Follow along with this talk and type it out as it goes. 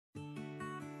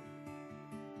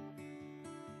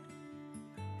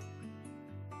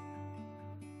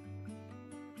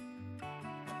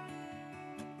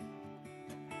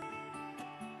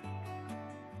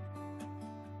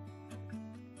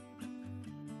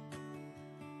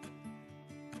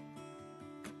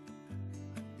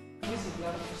this is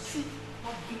like to see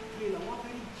how big plane and what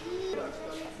very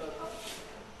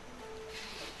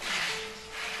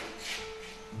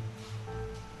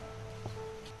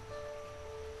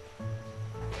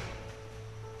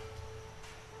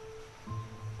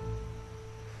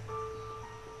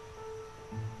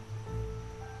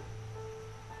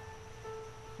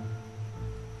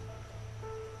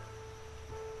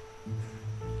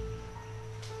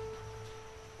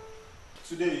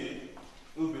Today,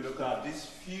 we'll be looking at these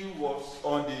few words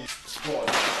on the board.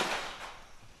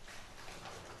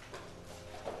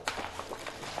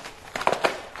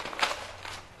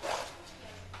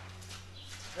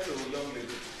 Hello, young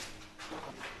lady.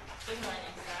 Good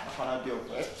morning, sir. How can I be of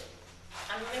help?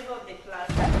 I'm a member of the class.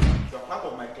 You are part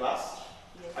of my class.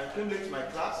 Yes. I came late to my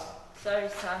class. Sorry,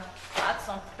 sir. I had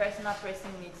some personal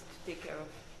pressing needs to take care of.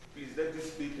 Please let this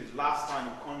be the last time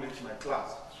you come late to my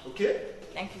class. Okay?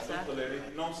 Thank you, sir. Don't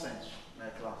tolerate nonsense in my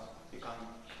class. You can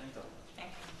enter.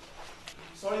 Thank you.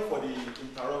 Sorry for the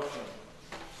interruption.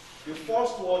 The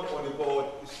first word on the board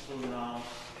is pronounced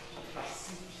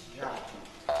Asifiati.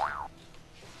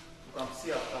 You can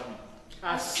see after me.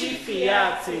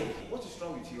 Asifiati. What is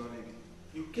wrong with you, young lady?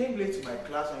 You came late to my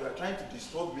class and you are trying to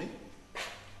disturb me.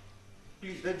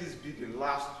 Please let this be the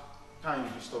last time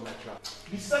you disturb my class.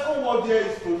 The second word here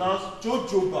is pronounced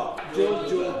Jojoba.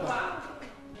 Jojoba.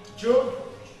 Jojoba.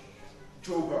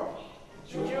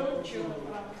 Jojoba.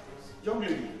 Young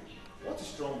lady, what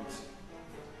is wrong with you?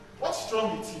 What's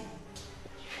wrong with you?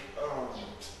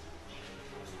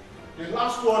 The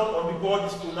last word on the board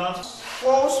is pronounced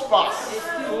false pass.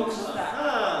 Excuse me,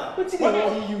 sir. What did they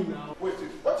worry you now? Wait,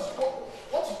 what is the problem?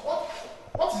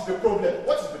 What is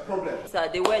the problem? Sir,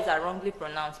 the words are wrongly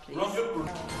pronounced, please. Wrongly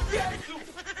pronounced.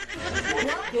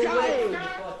 The word on the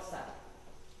board, sir.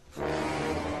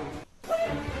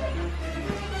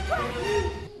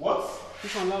 What?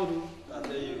 This one loud. I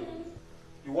tell you.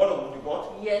 The word on the board?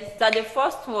 Yes, sir. The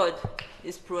first word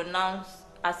is pronounced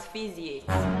asphyxiate.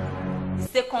 The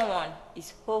second one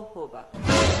is jojoba.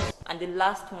 And the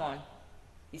last one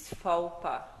is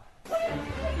faupa.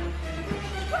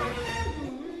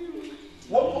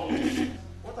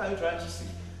 What are you trying to say?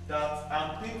 That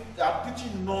I'm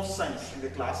teaching nonsense in the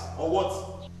class? Or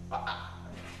what?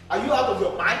 Are you out of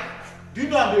your mind? Do you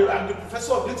know I'm the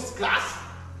professor of this class?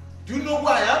 Do you know who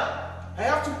I am? I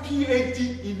have 2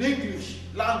 PhD in English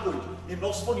language in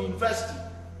Oxford University.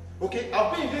 Okay,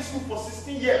 I've been in this school for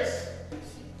 16 years.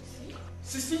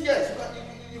 16 years.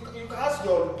 You can ask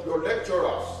your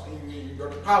lecturers in your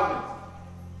department.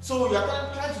 So you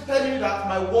are trying to tell me that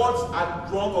my words are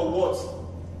wrong or what?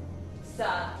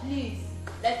 Sir, please,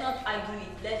 let's not argue it.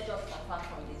 Let's just confirm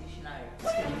from the dictionary.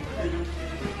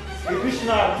 A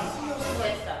dictionary?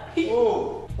 Yes, sir.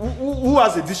 Oh, who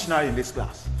has a dictionary in this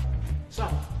class? Sir, I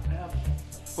have.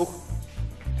 Oh,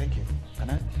 thank you. Can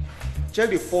I check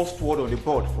the first word on the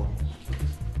board for me?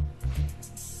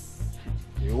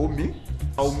 You owe me?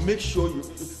 I'll make sure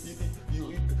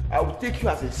I will take you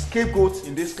as a scapegoat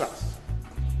in this class.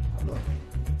 Hello.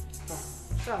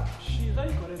 Sir, she's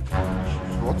very correct.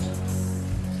 What?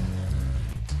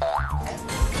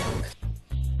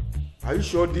 Are you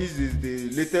sure this is the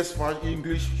latest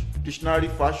English dictionary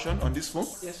version on this phone?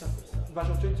 Yes, sir.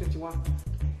 Version 2021.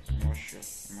 I'm not sure.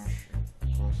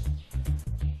 Because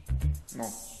no.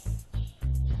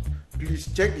 Please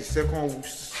check the second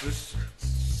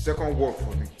word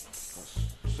for me.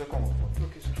 Second word for me.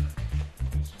 Okay, sir.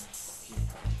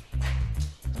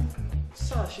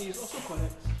 Sir, she is also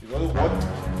correct. Because what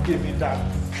gave me that?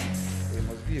 There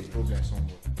must be a problem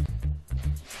somewhere.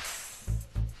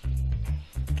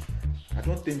 I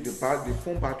don't think the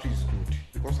phone battery is good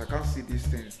because I can't see this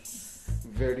thing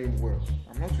very well.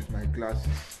 I'm not with my glasses.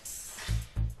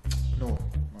 No,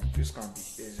 this can't be.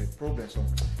 There's a problem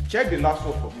somewhere. Check the last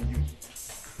word for me, you.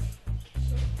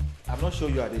 I'm not sure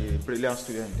you are the brilliant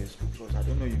student in this school because I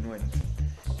don't know you know anything.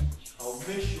 I'll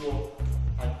make sure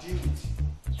I deal with you.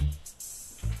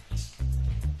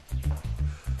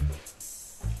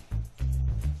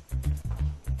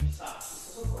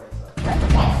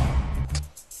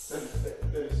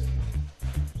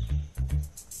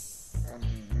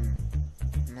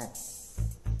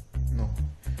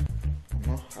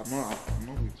 I'm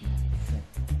not with my phone.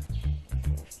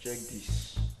 Check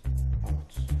this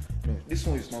out. No, this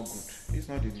one is not good. It's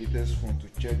not the latest phone to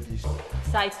check this. So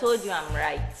I told you I'm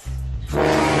right.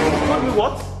 You told me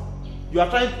what? You are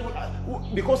trying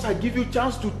to, because I give you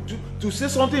chance to say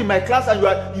something in my class and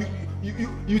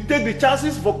you take the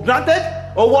chances for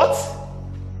granted or what?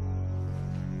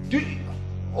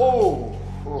 Oh,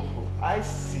 I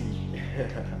see.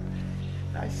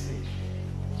 I see.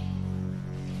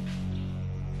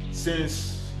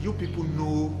 Since you people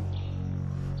know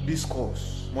this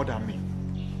course more than me.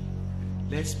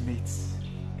 Let's meet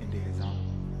in the exam.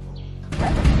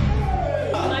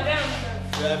 Madam,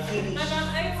 We are finished. Madam,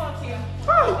 I work here.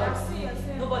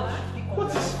 Nobody.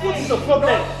 What is the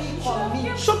problem?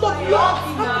 Shut up, you.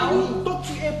 How can you talk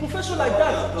to a professor like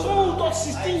that? Someone who taught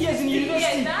 16 years in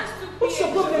university. What's the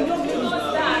problem, young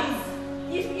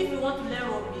lady? If you want to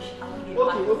learn rubbish, I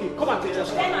will be Okay, come and teach us.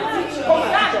 Come and teach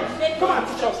us. Come and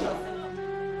teach us now.